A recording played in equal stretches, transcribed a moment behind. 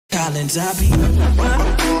Collins, I be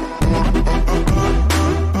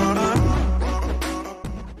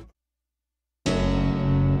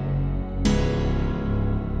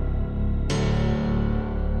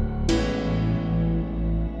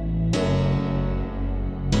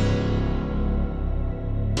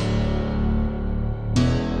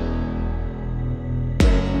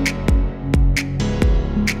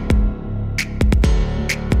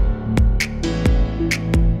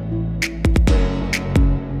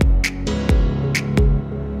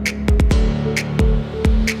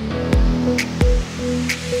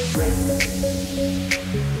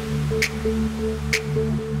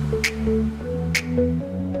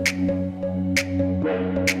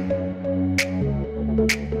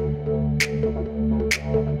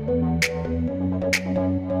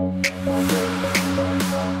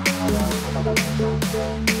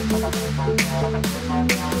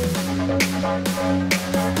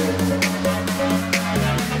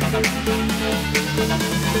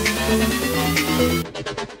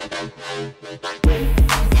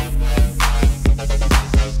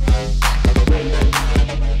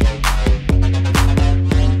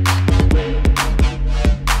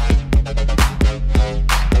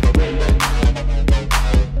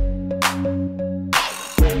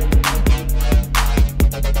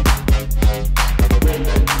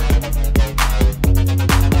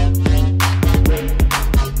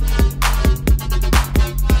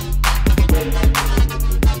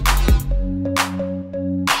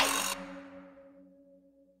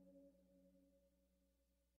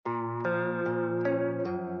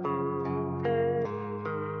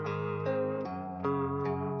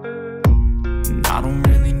I don't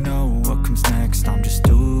really know what comes next. I'm just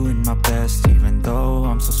doing my best, even though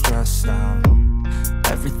I'm so stressed out.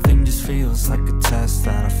 Everything just feels like a test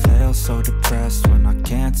that I fail, so depressed when I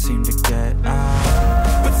can't seem to get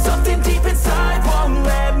out. But something deep inside won't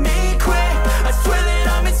let me quit. I swear that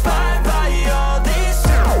I'm inspired by all this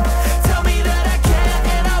shit. Tell me that I can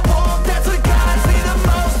and I won't. That's what guides me the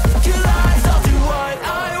most. Your lies, I'll do what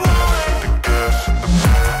I want.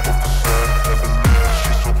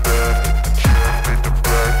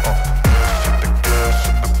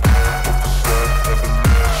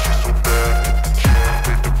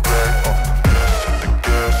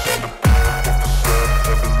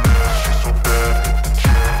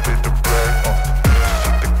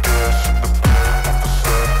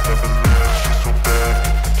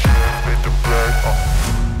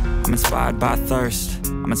 I'm inspired by thirst,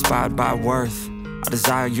 I'm inspired by worth. I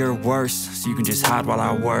desire your worst, so you can just hide while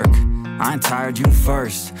I work. I ain't tired, you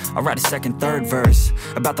first. I'll write a second, third verse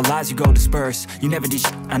about the lies you go disperse. You never did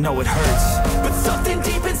shit, I know it hurts. But something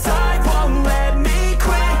deep inside